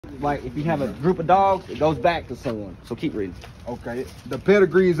Like if you have a group of dogs, it goes back to someone. So keep reading. Okay. The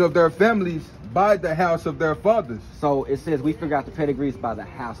pedigrees of their families by the house of their fathers. So it says we forgot the pedigrees by the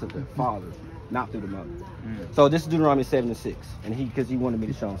house of their fathers, not through the mother. So this is Deuteronomy 7:6, and because he wanted me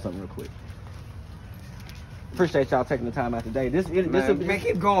to show him something real quick. Appreciate y'all taking the time out today. Man,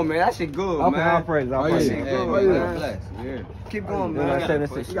 keep going, man. That shit good, okay, man. I'll praise it. I'll praise it. Yeah. Keep going, man.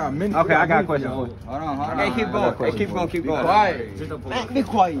 7:6. Okay, I got a question for you. Hold on. Hey, keep going. Hey, keep going. Quiet. Man, be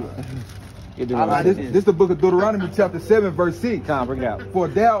quiet. This is the book of Deuteronomy chapter 7 verse 6. Come on, bring it out. For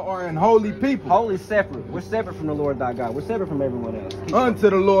thou art an holy people. Holy separate. We're separate from the Lord thy God. We're separate from everyone else. Unto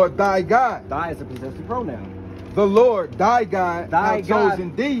the Lord thy God. Thy is a possessive pronoun. The Lord thy God have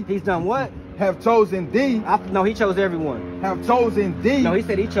chosen thee. He's done what? Have chosen thee. No, he chose everyone. Have chosen thee. No, he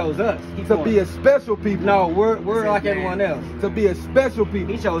said he chose us. To be a special people. No, we're like everyone else. To be a special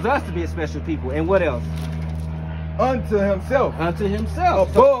people. He chose us to be a special people. And what else? Unto himself. Unto himself.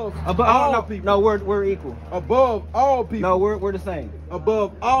 Above all people. No, we're equal. Above all people. No, we're the same.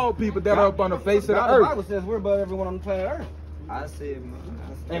 Above all people that are up on the face of the earth. The Bible says we're above everyone on the planet Earth. I said, man.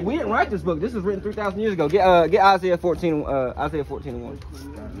 And we didn't write this book. This was written 3,000 years ago. Get Isaiah 14. Isaiah 14:1.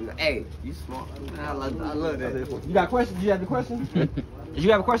 Hey, you smart. I love that. You got questions? Did you have the question? Did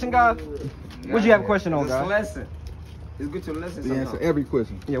you have a question, guys? What'd you have a question on, guys? Lesson. It's good to listen. We answer every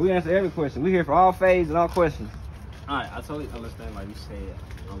question. Yeah, we answer every question. We're here for all faiths and all questions. Alright, I totally understand. Like you said,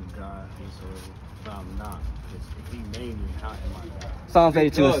 I'm God, but I'm not. If he made me, how am I God? Psalms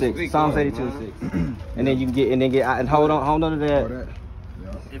 82:6. Psalms 82:6. And then you can get and hold on to that.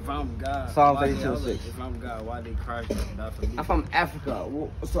 If I'm God, Psalms 82:6. If I'm God, why did Christ die for me? I'm from Africa.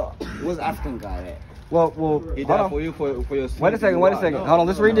 What's up? Where's African guy at? Well, he died for you for your sin. Wait a second. Hold on,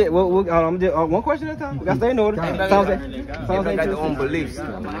 let's read it. Hold on, I'm gonna do one question at a time. We gotta stay in order. Psalms 82:6. Got their own beliefs.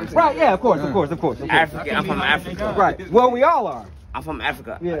 Right? Yeah, of course. Africa. I'm from Africa. Right. Well, we all are. I'm from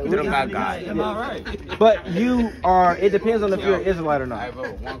Africa. Yeah, they don't got God. Am I right? But you are. It depends on if you're an Israelite or not.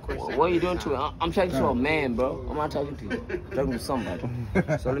 What are you doing to it? I'm talking to a man, bro. I'm not talking to you. I'm talking to somebody.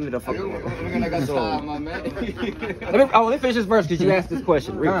 So let me the fuck alone. Let me finish this verse because you asked this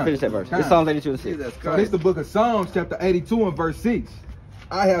question. Finish that verse. It's Psalms 82:6. So this is the book of Psalms chapter 82 and verse 6.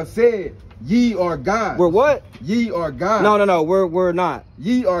 I have said, ye are God. We're what? Ye are God. No. We're not.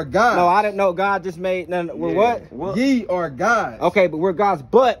 Ye are God. No, I didn't know. God just made. No. We're what? Ye are God. Okay, but we're God's.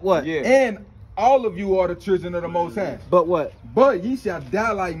 But what? Yeah. And all of you are the children of the Most High. But what? But ye shall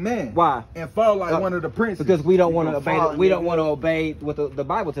die like men. Why? And fall like one of the princes. Because we don't want to obey. We don't want to obey what the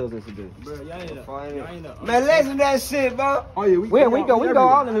Bible tells us to do. Bro, man, listen to that shit, bro. Oh yeah, we go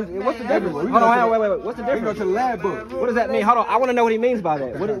all in. What's the difference? Hold on, wait. What's the difference? We go to the lab book. What does that mean? Hold on, I want to know what he means by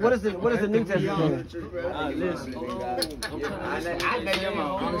that. What is the New Testament mean? Listen.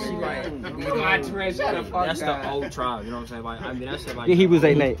 That's the old tribe. You know what I'm saying? Like, I mean, that's like Hebrews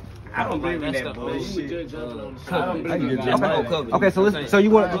 8:8. I don't believe in that bullshit. I don't believe in that. That's the old covenant. Okay, so listen. So you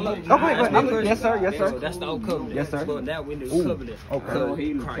want? Wait. Yes, sir. That's the old covenant. Yes, sir. But now we the covenant.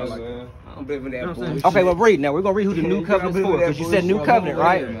 Okay. Christ. I don't believe in that bullshit. Okay, well, read now. We're gonna read who the new covenant is for because you said new covenant,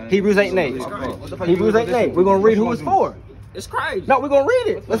 right? Hebrews 8:8. Hebrews 8:8. We're gonna read who it's for. It's crazy. No, we're gonna read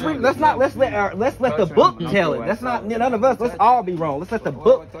it. Let's read. Let's let the book tell it. That's not none of us. Let's all be wrong. Let's let the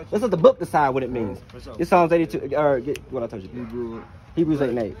book decide what it means. It's Psalms 82. Or what I told you. Hebrews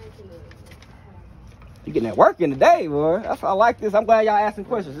 8:8. You getting that work in today, boy. That's why I like this. I'm glad y'all asking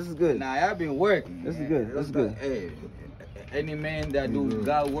questions. This is good. Nah, I've been working. This is good. This is good. Hey, any man that do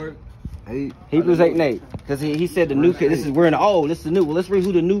God work. Hebrews 8:8. Because he said the new. This is we're in the old. This is the new. Well, let's read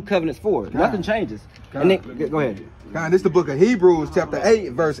who the new covenant's for. Nothing changes. And then go ahead. This is the book of Hebrews chapter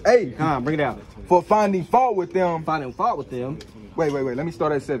 8 verse 8. Come on, bring it out. For finding fault with them. Finding fault with them. Wait. Let me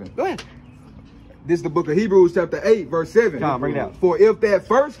start at 7. Go ahead. This is the book of Hebrews chapter 8 verse 7. Come on, bring it out. For if that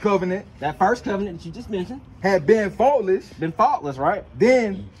first covenant that that you just mentioned had been faultless, right?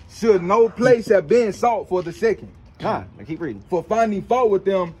 Then should no place have been sought for the second. I keep reading. For finding fault with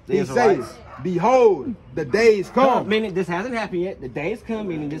them, he says, behold, the days come. Meaning this hasn't happened yet. The days come,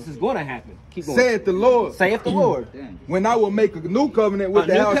 meaning this is going to happen. Keep going. Saith the Lord. Saith the Lord. When I will make a new covenant with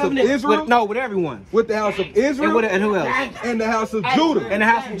the house of Israel. With everyone. With the house of Israel. And who else? And the house of Judah. And the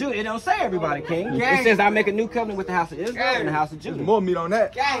house of Judah. It don't say everybody, King. It says I make a new covenant with the house of Israel and the house of Judah. There's more meat on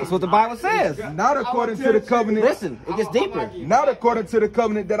that. That's what the Bible says. Not according to the covenant. Listen, it gets deeper. Not according to the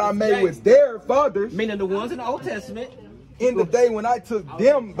covenant that I made with their fathers. Meaning the ones in the Old Testament. In the day when I took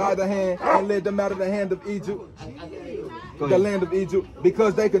them by the hand and led them out of the hand of Egypt, the land of Egypt,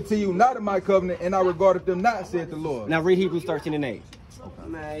 because they continue not in my covenant, and I regarded them not, said the Lord. Now read Hebrews 13:8.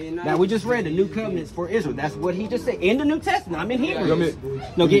 Man, Now we just read the new covenants for Israel. That's what he just said in the New Testament. I'm in Hebrews.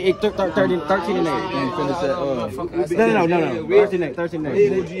 No, get 13 and 8. Finish that. No. 13 and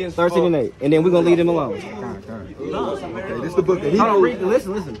 8. 13 and 8. And then we're gonna leave them alone. Okay, this is the book of Hebrews. Hold on, read.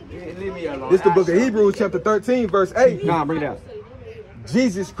 Listen. This is the book of Hebrews, chapter 13, verse 8. Nah, bring it out.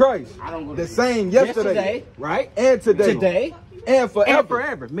 Jesus Christ, the same yesterday, right? And today, and forever. And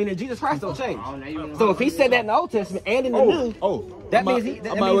forever. Meaning Jesus Christ don't change. So if he said that in the Old Testament and in the New, that means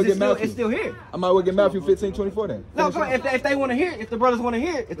it's still here. I might well get Matthew 15:24 then. No, go ahead. If they want to hear it, if the brothers want to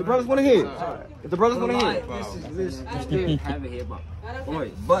hear it, if the brothers want to hear it. This still have it here, but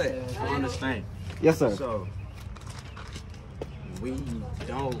I understand. Yes, sir. So we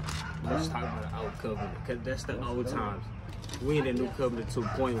don't let's talk about the old covenant because that's the old times. We in the new covenant to a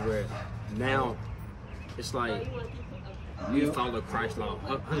point where now it's like we follow Christ's law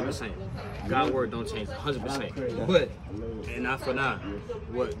 100%. God's word don't change 100%. But and not for now.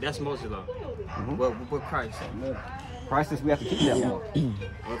 That's Moses' law. What Christ said. Christ says we have to keep that law.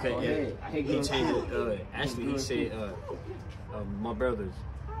 Okay, he changed it. Actually, he said, "My brothers,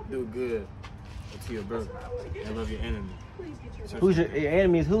 do good to your brother and love your enemy." So Who's your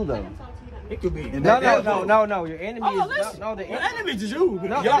enemy? Is who though? It could be. No. Your enemy is the enemy is you.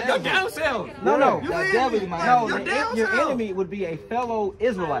 No, your damn self. No. Your your enemy would be a fellow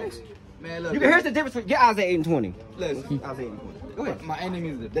Israelite. Man, look. Here's the difference. Get Isaiah 8 and 20. Listen, Isaiah 8 and 20. Go ahead. my enemy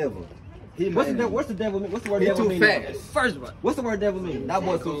is the devil. What's the devil mean? What's the word He devil too mean? fast. First one. What's the word devil mean? That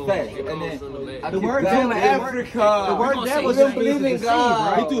boy too fast. And then The word devil, Africa. the word devil don't just means believe in to deceive,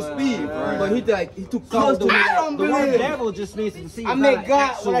 God. right? He too speed, but he too So close to me. the word devil just means to deceive. I met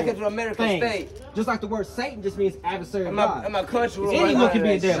God when I get to American state. Just like the word Satan just means adversary of In God. my country. Anyone can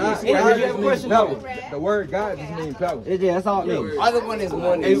be a devil. Did you have a question? No, the word God just means power. Yeah, that's all it means. Other one is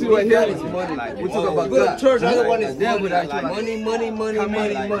money. Hey, see what God here? is money. We talk about Good God. church. Other one is Devil, money. that's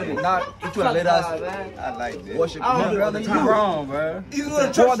Money. Not you trying to let us. I like this. Worship I don't God. brother, You wrong, bro. You go to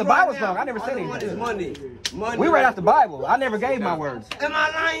church. Well, the right Bible's now. wrong. I never said Other one is anything. money. We read out the Bible. I never gave my words. Am I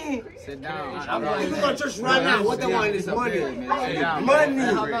lying? Sit down. You go to church right now. What the one is money? Money.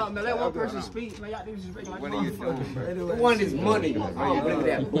 Hold on, man. Let one person speak. Man, y'all niggas just speak like motherfuckers. The one is money. I don't believe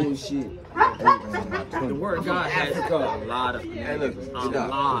that bullshit. The word God has a lot of, a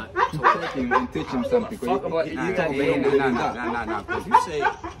lot. Take him and teach him something. Fuck about you. Nah.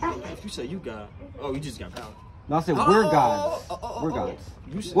 If you say you got, you just got power. No, I said we're gods. We're gods.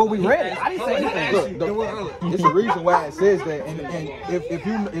 Well, we read it. I didn't say anything. Look, it's the reason why it says that. And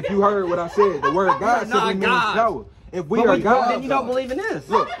if you heard what I said, the word God simply means power. If we are God, then you don't believe in this.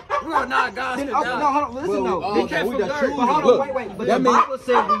 Look, We are not God. No, hold on. Listen, though. we the truth. But hold Look, on, wait. But that the mean- Bible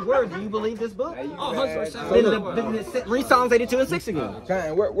said we were. Do you believe this book? Oh, 100%. Then read Psalms 82 and 6 again.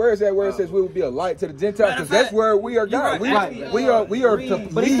 Kind, where is that where it says we will be a light to the Gentiles? Because that's where we are God. We are to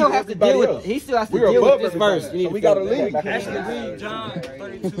But he lead still has to everybody deal with. else. He still has to We're deal above with this everybody. verse. You So need we to gotta fill it. lead. Actually, read John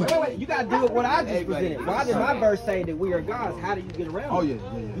 32. Wait. You gotta deal with what I just presented. Why did my verse say that we are gods? How do you get around? Oh it?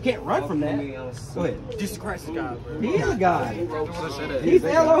 yeah. You can't run from that. Go ahead. Jesus Christ is God, bro. He is a god. He's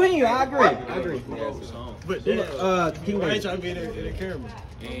Elohim. I agree. But King I ain't David. trying to be in the camera.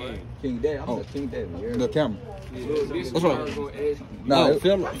 King David. I'm the King David. The camera. What's wrong? No,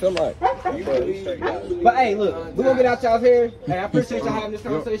 film right. But hey, look, we're gonna get out y'all's hair. Hey, I appreciate y'all having this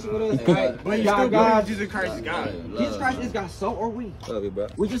conversation with us. Hey, But you still believe Jesus Christ is God. Jesus Christ is God, so are we. Love you, bro.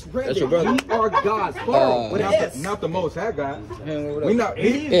 We just read That's it. your brother. We are gods, plural, with an S. Not the most high God. We We not.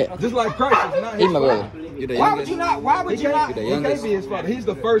 Yeah. Just like Christ is not He's his my brother. father. You the Why would you youngest? not? Why would you not? You the He youngest? can't be his father. He's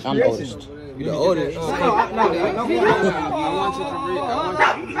the first I'm the creation. oldest. You the oldest. No.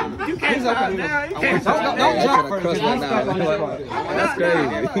 You can't stop now. You can't stop Don't now. jump first. Crush Don't me step on this now. part.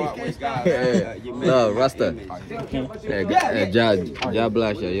 That's crazy. No, Rasta. God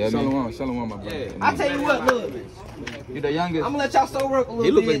bless you. You hear me? Shalom, my brother. I tell you what, look, You the youngest. I'm gonna let y'all sober up a little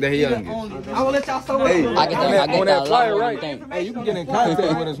He look bit. like that he youngest. I'm gonna let y'all sober up a Hey, little I bit. get on that that a flyer, lot right? more than you think. Hey, you can get in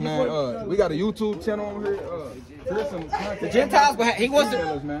contact with us, man. We got a YouTube channel on here. Here's some contact. The Gentiles, he wants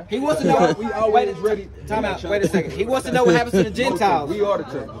to know. We always ready. Time out. Wait a second. He wants to know what happens to the Gentiles. We are the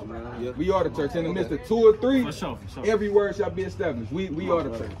church. We are the church. In the midst of 2 or 3, For sure. every word shall be established. We are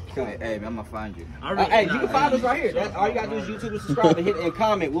the church. Hey, man, I'm gonna find you. Hey, you can find us right here. That's all you gotta do is YouTube and subscribe and hit and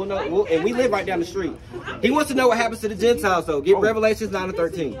comment. We'll know. And we live right down the street. He wants to know what happens to the Gentiles. So get Revelations 9 and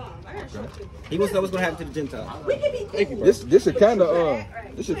 13. He wants to know what's gonna happen to the Gentiles.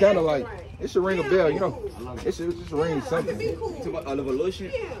 This should kind of like it should ring a bell, you know. It should just ring something. Talk about Oliver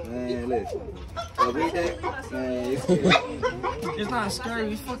Lotion. Man, listen. Read that. Man, It's not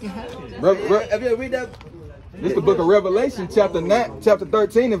scary. It's fucking happy. Bro, have you ever read that? This is the book of Revelation, chapter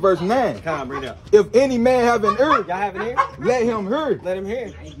 13 and verse 9. Come on, bring it up. If any man have an ear, Y'all have it here? let him hear. Let him hear.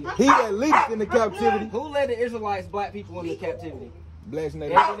 He that leadeth into captivity. Who led the Israelites, black people, into captivity? Blessed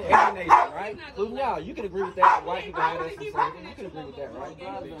nation. Every nation, right? Including y'all. You can agree with that. White people had us in slavery. You can agree with that, right?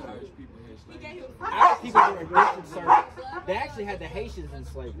 Our people were indentured servants. They actually had the Haitians in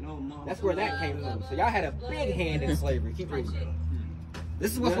slavery. That's where that came from. So y'all had a big hand in slavery. Keep reading.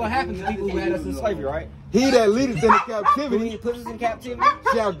 This is what's going to happen to people who had us in slavery, right? He that leadeth into When captivity he puts us in captivity,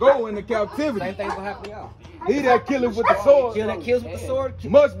 shall go into same captivity. thing's going to happen to y'all. He that killeth with the sword Kill that kills with the sword,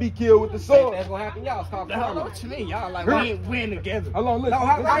 must be killed with the same sword. thing's going to happen to y'all. It's called karma. What you mean? Y'all like we in together. Hold on, No,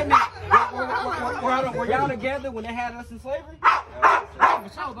 listen. wait a minute. Were y'all together when they had us in slavery?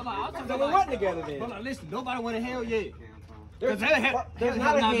 So we wasn't together then. But listen, nobody went to hell yet. There's not a not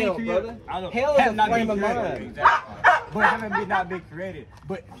been hell, created. brother. I know. Hell is Have a not flame been of created. mind. Exactly. But haven't not been created.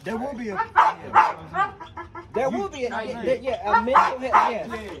 But there will be a There will be a mental hell, yes.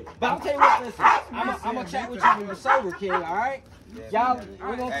 But I'll tell you what, listen. I'm gonna chat with you when you're sober, kid, all right? Y'all,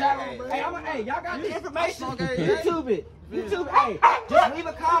 we're gonna chat. Hey, y'all got the information. YouTube it. Hey, just leave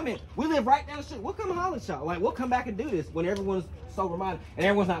a comment. We live right down the street. We'll come and holler at y'all. Like, we'll come back and do this when everyone's sober-minded and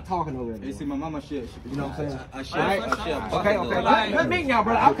everyone's not talking over there. You see, my mama shit. You know what I'm saying? I share. Right? I share. Okay. Good meeting y'all,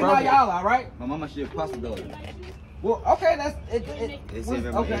 brother. I'll call y'all, all right? My mama share possibility. Well, okay, that's it. It's Okay.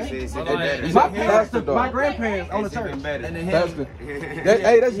 even better. My parents, my grandparents own the church. That's good.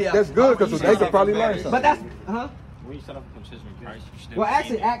 That's good because they could probably learn something. But that's, when you set up a consistency with Christ, you should well, never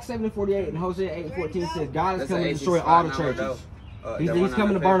actually, Acts 7:48 and Hosea 8:14 says God is coming to destroy all the churches. He's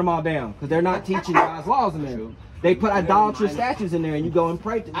coming to burn them all down because they're not teaching God's laws in there. They put idolatrous statues in there, and you go and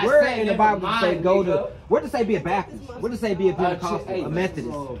pray. Where in the Bible does it say go to? Where does it say be a Baptist? Where does it say be a Pentecostal, a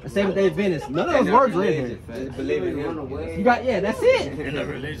Methodist, a Seventh-day Adventist? None of those words are in here. Believe in him. You got that's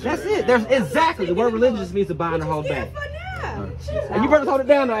it. That's it. There's exactly the word religion just means to bind or hold back. And you brothers hold it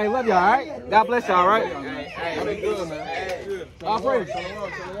down though. I love y'all, all right? God bless y'all, all right? All praise.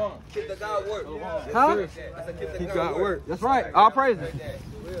 Keep the God work. Huh? Keep God work. That's right. All praises.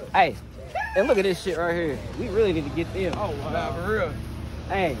 Hey, and look at this shit right here. We really need to get them. Oh, wow, for real.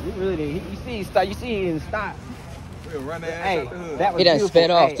 Hey, we really need. You see, he didn't stop. We'll run that ass Hey, out the hood. that was He done beautiful. sped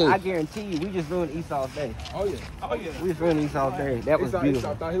off, Hey, too. I guarantee you, we just ruined Esau's day. Oh, yeah. We just ruined Esau's day. That was Esau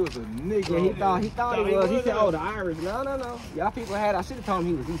beautiful. thought he was a nigga. Yeah, he thought he was. He said, "Oh, the Irish." No. Y'all people had. I should have told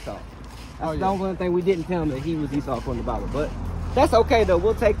him he was Esau. That's the only thing we didn't tell him, that he was Esau from the Bible. But that's okay though.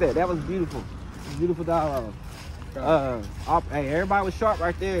 We'll take that. That was beautiful. Beautiful dialogue. Hey, everybody was sharp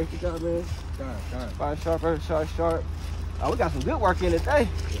right there. Good job, man. Everybody sharp. Oh, we got some good work in today.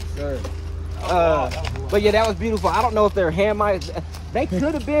 Yes, sir. But yeah, that was beautiful. I don't know if they're Hamites. They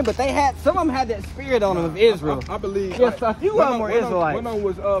could have been, but some of them had that spirit on them of Israel. I believe. Yes, a few of them were Israelites. One of them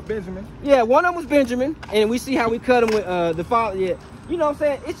was Benjamin. Yeah, one of them was Benjamin, and we see how we cut him with the father. Yeah, you know what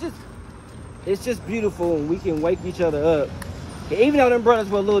I'm saying? It's just beautiful, and we can wake each other up. Even though them brothers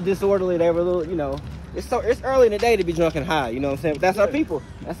were a little disorderly, they were a little, it's early in the day to be drunk and high. You know what I'm saying? But that's our people.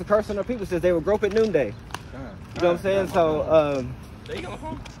 That's the curse on our people. Says they would grope at noonday. You know what I'm saying? So, They go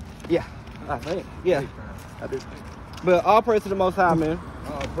home. yeah, I think, yeah. I do. But all praise to the Most High, man.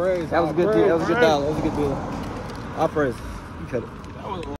 Praise. That was a good deal. That was a good dialogue. That was a good deal. All praise. You cut it.